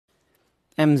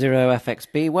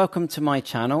M0FXB, welcome to my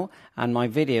channel and my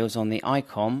videos on the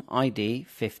ICOM ID-52.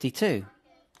 0.925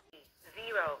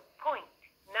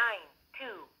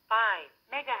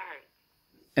 megahertz.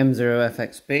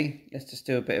 M0FXB, let's just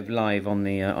do a bit of live on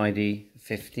the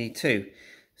ID-52.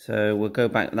 So we'll go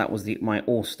back, that was my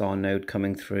All-Star node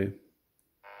coming through.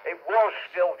 It was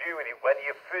still doing it when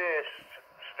you first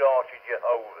started your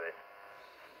holding.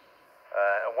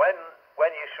 And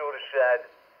when you sort of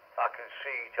said, I can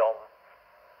see it on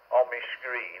my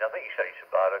screen, I think you said it's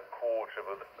about a quarter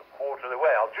of the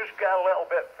way. I'll just get a little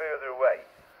bit further away.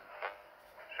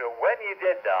 So when you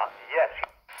did that, yes.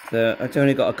 I've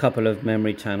only got a couple of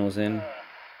memory channels in.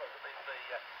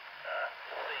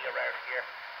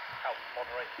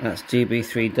 That's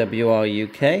GB3WR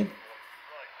UK.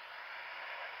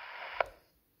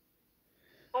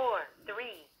 430.825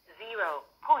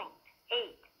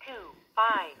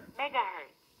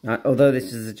 megahertz. Although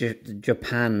this is the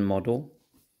Japan model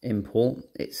import,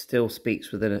 it still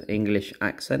speaks with an English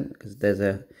accent because there's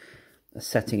a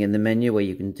setting in the menu where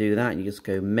you can do that. You just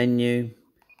go menu,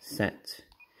 set,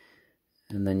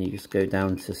 and then you just go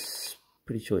down to,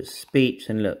 pretty sure it's speech,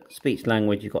 and look, speech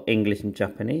language, you've got English and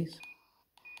Japanese.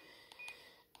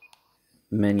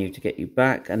 Menu to get you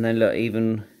back, and then look,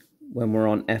 even when we're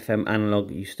on FM analog,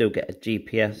 you still get a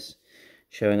GPS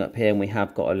showing up here, and we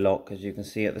have got a lock, as you can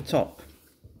see at the top.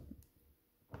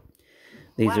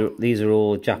 These are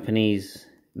all Japanese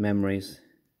memories.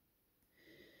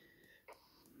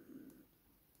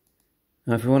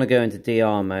 Now if we want to go into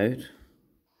DR mode,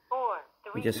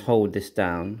 we just hold this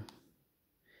down.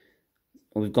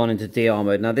 We've gone into DR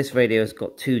mode. Now this radio's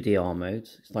got two DR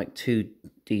modes. It's like two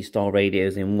D-Star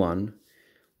radios in one.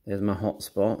 There's my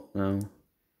hotspot. Now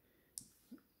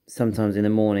sometimes in the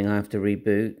morning I have to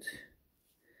reboot.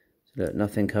 So look,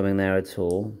 nothing coming there at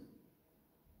all.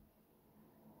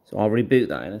 So I'll reboot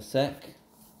that in a sec.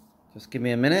 Just give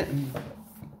me a minute.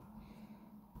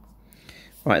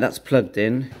 Right, that's plugged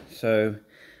in. So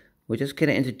we'll just get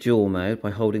it into dual mode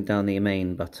by holding down the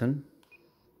main button.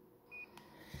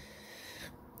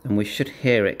 And we should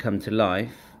hear it come to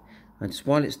life. And just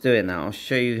while it's doing that, I'll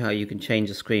show you how you can change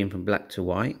the screen from black to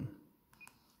white.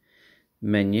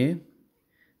 Menu.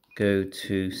 Go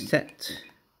to set.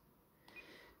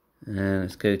 And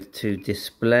let's go to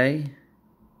display.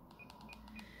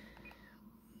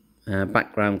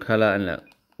 Background colour, and look,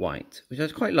 white. Which I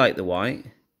quite like the white.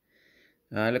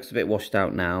 It looks a bit washed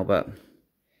out now, but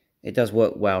it does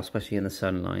work well, especially in the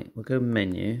sunlight. We'll go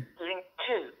menu. Link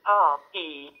to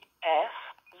REF00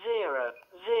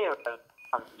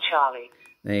 Charlie.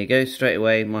 There you go, straight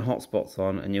away my hotspot's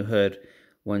on, and you heard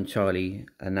 1 Charlie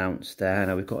announced there.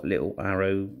 Now we've got a little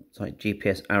arrow, it's like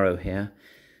GPS arrow here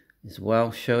as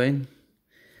well showing.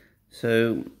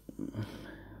 So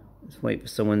let's wait for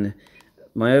someone.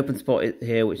 My open spot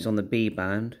here, which is on the B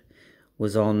band,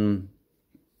 was on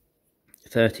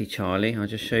 30 Charlie. I'll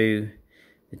just show you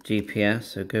the GPS.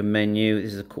 So go menu.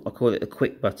 This is I call it the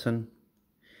quick button.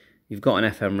 You've got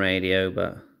an FM radio,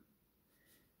 but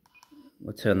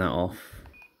we'll turn that off.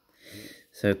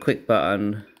 So quick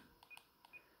button.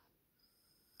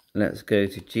 Let's go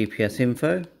to GPS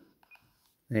info.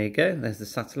 There you go. There's the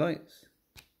satellites.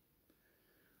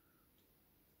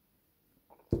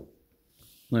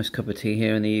 Nice cup of tea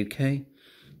here in the UK.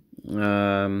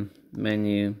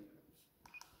 Menu.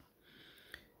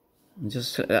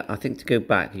 Just, I think to go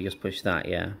back, you just push that,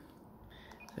 yeah.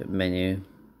 So menu,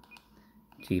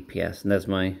 GPS, and there's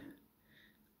my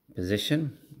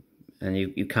position. And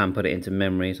you can put it into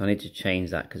memory, so I need to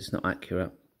change that because it's not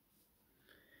accurate.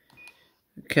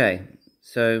 Okay,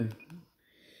 so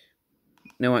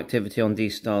no activity on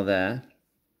D-Star there.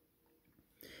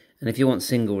 And if you want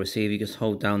single receive, you just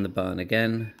hold down the button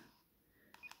again.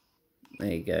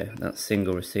 There you go, that's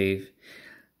single receive.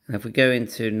 And if we go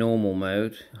into normal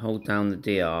mode, hold down the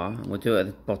DR, and we'll do it at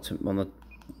the bottom on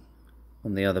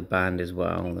the other band as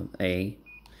well, the A.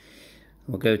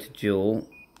 We'll go to dual.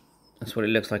 That's what it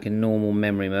looks like in normal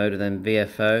memory mode, and then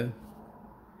VFO,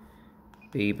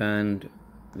 B band,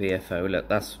 VFO. Look,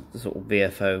 that's the sort of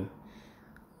VFO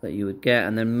that you would get.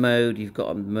 And then mode, you've got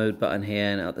a mode button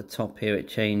here, and at the top here it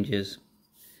changes.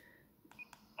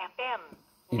 FM,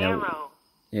 you know, narrow.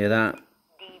 Hear that?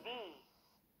 DB,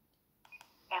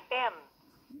 FM,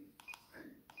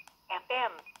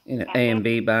 FM. You know, A and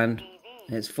B band. DB.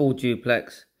 And it's full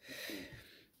duplex.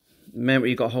 Memory,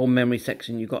 you've got a whole memory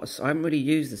section. You've got. I haven't really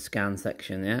used the scan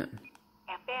section yet.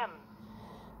 FM.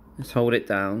 Let's hold it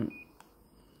down.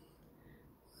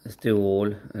 Let's do all.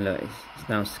 And look, it's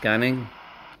now scanning.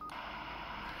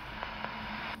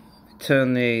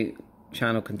 Turn the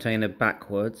channel container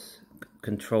backwards,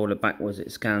 controller backwards,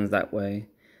 it scans that way.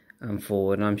 and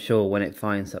forward, and I'm sure when it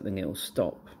finds something it will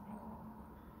stop.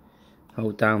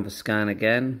 Hold down for scan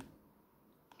again.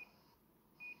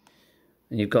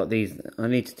 And you've got these, I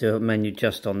need to do a menu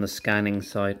just on the scanning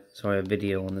side, sorry, a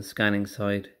video on the scanning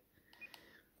side.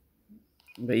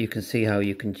 But you can see how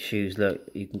you can choose, look,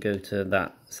 you can go to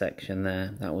that section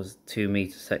there, that was 2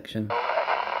 meter section.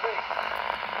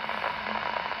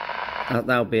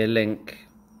 That'll be a link.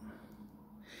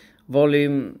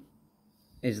 Volume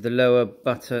is the lower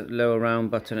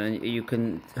round button, and you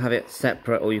can have it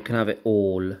separate or you can have it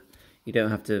all. You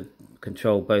don't have to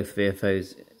control both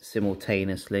VFOs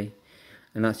simultaneously.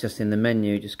 And that's just in the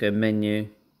menu. Just go menu.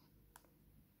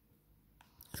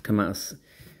 Let's come out.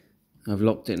 I've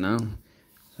locked it now.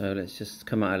 So let's just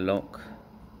come out of lock.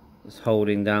 Just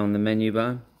holding down the menu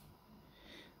bar.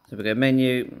 So we go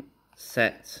menu,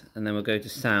 set, and then we'll go to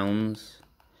sounds,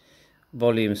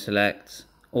 volume select,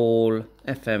 all,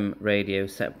 FM radio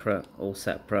separate, all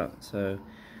separate. So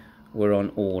we're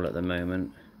on all at the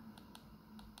moment.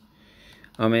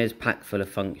 I mean, it's packed full of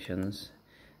functions.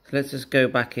 So let's just go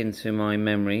back into my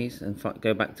memories and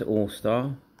go back to All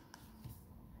Star.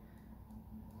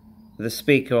 The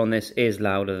speaker on this is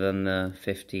louder than the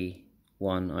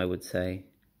 51, I would say.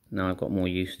 Now I've got more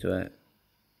used to it.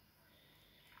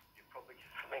 You're probably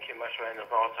thinking much around the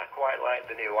board. I quite like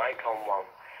the new ICOM one.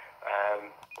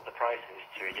 The price is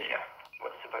too dear.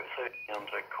 It's about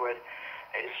 1,300 quid.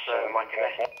 It's like an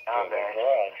SDR there.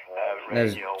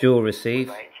 There's dual receive.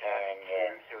 It's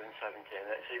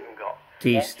even got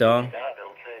D-Star. built in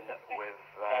with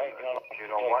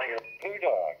good on wire. Blue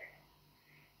Dog.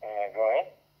 Go ahead.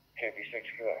 KB6,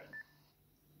 go ahead.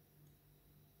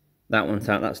 That one's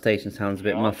out. That station sounds a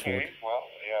bit muffled. Okay, well,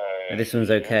 yeah, This one's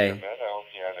okay. I hope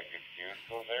you had a good use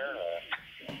there.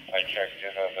 I checked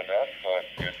in on the net, so I'm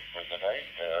good for the night.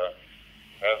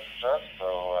 That's stuff, so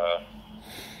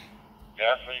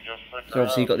definitely just put So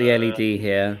obviously you've got the LED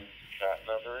here chatting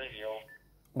on the radio.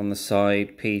 on the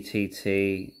side,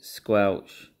 PTT,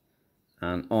 squelch,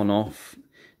 and on-off.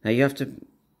 Now you have to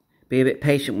be a bit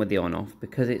patient with the on-off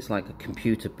because it's like a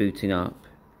computer booting up.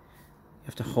 You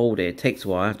have to hold it. It takes a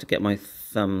while. I have to get my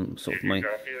thumb,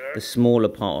 the smaller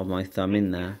part of my thumb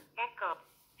in there. Echo.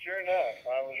 Sure enough,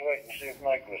 I was waiting to see if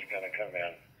Mike was going to come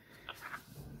in.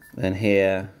 Then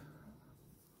here,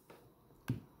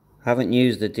 I haven't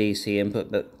used the DC input,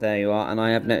 but there you are. And I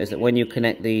have noticed that when you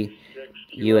connect the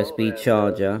USB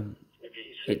charger,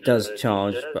 it does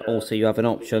charge, but also you have an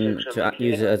option to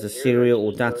use it as a serial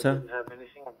or data. Have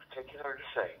anything in particular to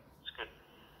say? It's good.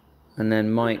 And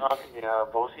then mic. Talking to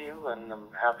both of you, and I'm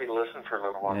happy to listen for a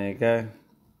little while. There you go.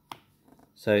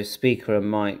 So speaker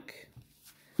and mic.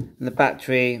 And the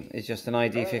battery is just an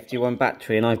ID-51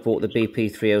 battery, and I've bought the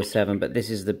BP307, but this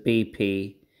is the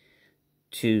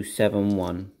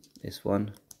BP271, this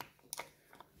one.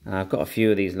 I've got a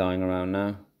few of these lying around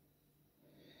now.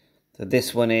 So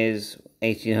this one is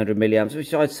 1800 milliamps,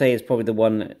 which I'd say is probably the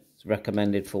one that's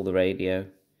recommended for the radio.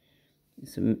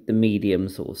 It's the medium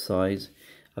sort of size.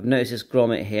 I've noticed this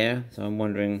grommet here, so I'm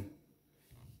wondering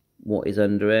what is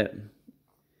under it.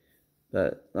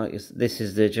 But like this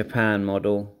is the Japan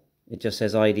model. It just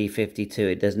says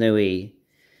ID-52. There's no E.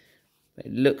 But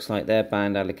it looks like their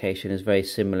band allocation is very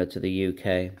similar to the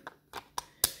UK.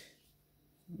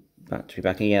 Battery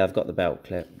backing. Yeah, I've got the belt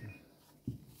clip.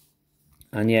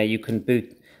 And yeah, you can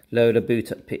load a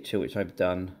boot up picture, which I've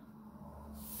done.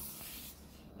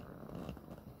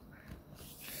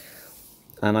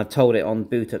 And I've told it on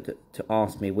boot up to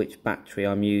ask me which battery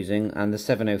I'm using, and the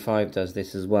 705 does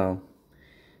this as well.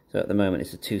 So at the moment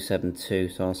it's a 272,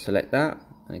 so I'll select that,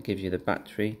 and it gives you the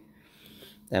battery.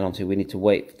 Then obviously we need to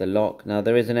wait for the lock. Now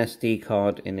there is an SD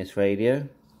card in this radio,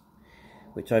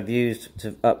 which I've used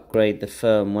to upgrade the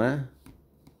firmware.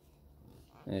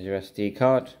 There's your SD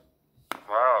card.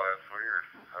 Wow, that's weird.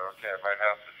 Okay, I might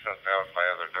have to shut down my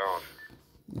other node.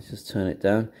 Let's just turn it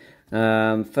down.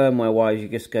 Firmware wise, you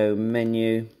just go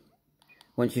menu.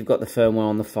 Once you've got the firmware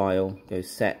on the file, go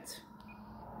set.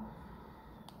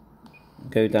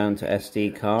 Go down to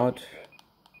SD card.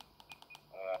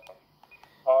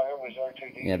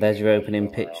 Yeah, there's your opening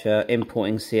picture.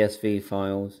 Importing CSV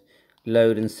files.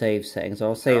 Load and save settings.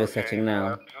 I'll save a setting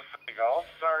now.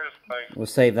 We'll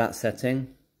save that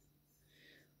setting.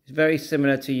 It's very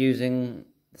similar to using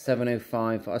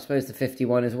 705. I suppose the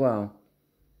 51 as well.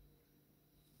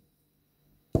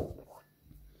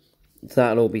 So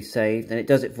that'll all be saved, and it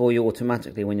does it for you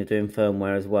automatically when you're doing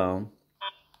firmware as well.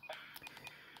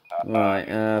 Right,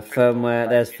 firmware,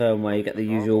 there's firmware, you get the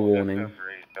usual warning.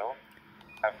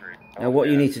 Now what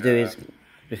you need to do is,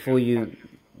 before you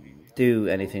do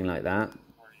anything like that,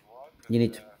 you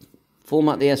need to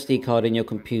format the SD card in your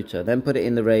computer, then put it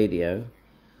in the radio,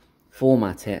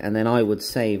 format it, and then I would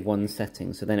save one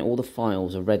setting, so then all the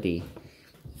files are ready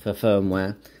for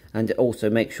firmware. And also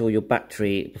make sure your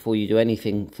battery, before you do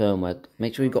anything firmware,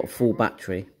 make sure you've got a full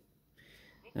battery.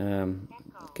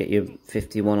 Get your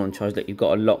 51 on charge. Look, you've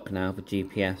got a lock now for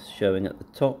GPS showing at the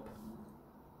top.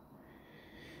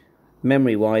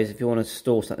 Memory wise, if you want to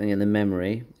store something in the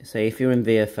memory, say if you're in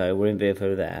VFO, we're in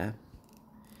VFO there,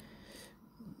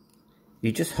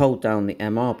 you just hold down the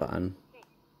MR button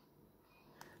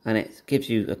and it gives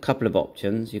you a couple of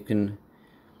options. You can,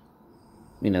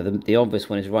 you know, the obvious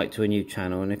one is write to a new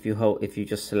channel, and if you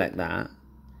just select that,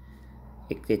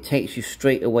 it takes you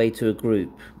straight away to a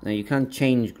group. Now you can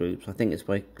change groups. I think it's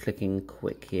by clicking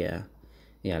quick here.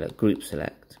 Yeah, look, group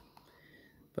select.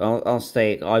 But I'll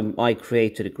say I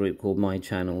created a group called My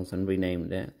Channels and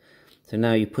renamed it. So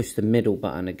now you push the middle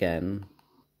button again,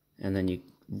 and then you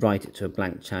write it to a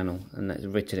blank channel, and that's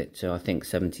written it to, I think,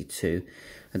 72.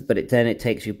 But then it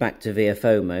takes you back to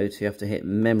VFO mode, so you have to hit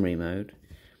memory mode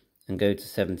and go to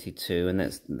 72, and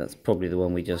that's probably the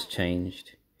one we just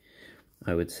changed,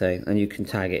 I would say. And you can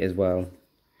tag it as well.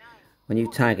 When you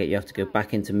tag it, you have to go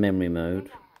back into memory mode,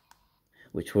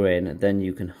 which we're in, and then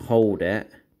you can hold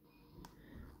it,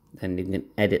 then you can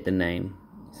edit the name,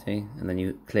 see, and then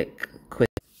you click quick,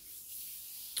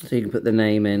 so you can put the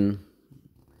name in.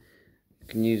 You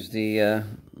can use the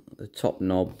top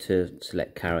knob to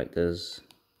select characters,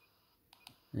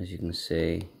 as you can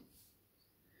see,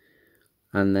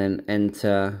 and then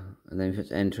enter, and then if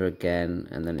it's enter again,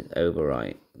 and then it's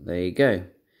overwrite. There you go.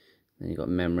 Then you've got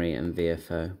memory and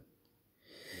VFO.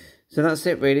 So that's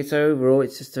it really. So overall,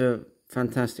 it's just a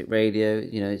fantastic radio.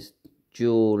 You know, it's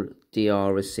dual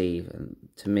DR receive, and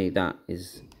to me that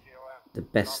is the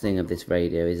best thing of this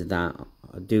radio, is that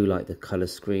I do like the colour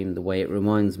screen, the way it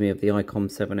reminds me of the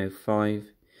ICOM 705.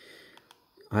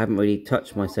 I haven't really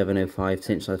touched my 705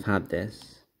 since I've had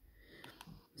this,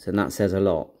 so that says a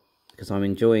lot, because I'm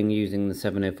enjoying using the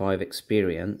 705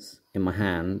 experience in my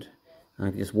hand. I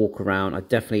can just walk around. I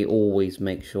definitely always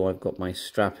make sure I've got my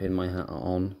strap in my hat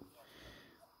on.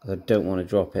 I don't want to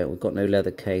drop it. We've got no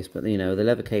leather case, but you know, the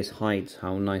leather case hides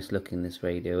how nice looking this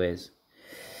radio is.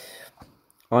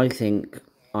 I think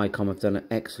ICOM have done an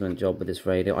excellent job with this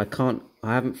radio. I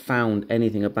haven't found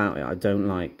anything about it I don't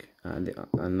like,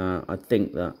 and I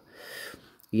think that,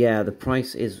 yeah, the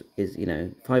price is you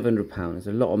know, £500 is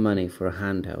a lot of money for a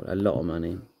handheld, a lot of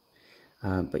money.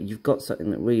 But you've got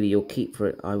something that really you'll keep for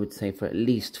it, I would say, for at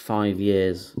least 5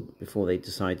 years before they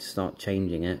decide to start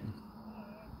changing it.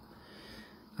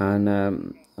 And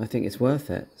I think it's worth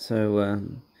it. So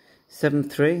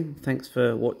 7.3, thanks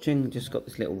for watching. Just got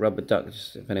this little rubber duck,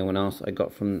 just if anyone else, I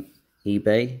got from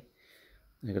eBay.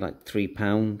 Maybe like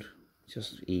 £3,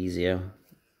 just easier.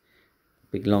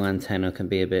 Big long antenna can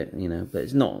be a bit, you know, but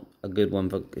it's not a good one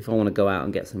for if I want to go out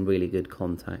and get some really good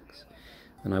contacts.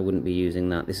 And I wouldn't be using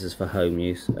that. This is for home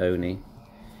use only.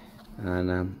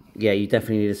 And yeah, you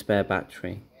definitely need a spare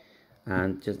battery.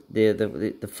 And just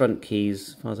the front keys,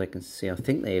 as far as I can see, I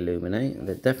think they illuminate.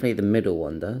 Definitely the middle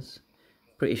one does.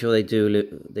 Pretty sure they do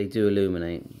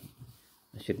illuminate.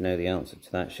 I should know the answer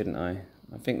to that, shouldn't I?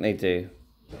 I think they do.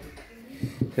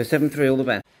 So 7.3, all the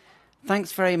best.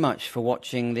 Thanks very much for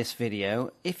watching this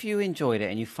video. If you enjoyed it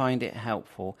and you find it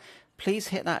helpful, please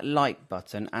hit that like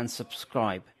button and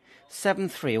subscribe.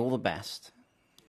 7.3, all the best.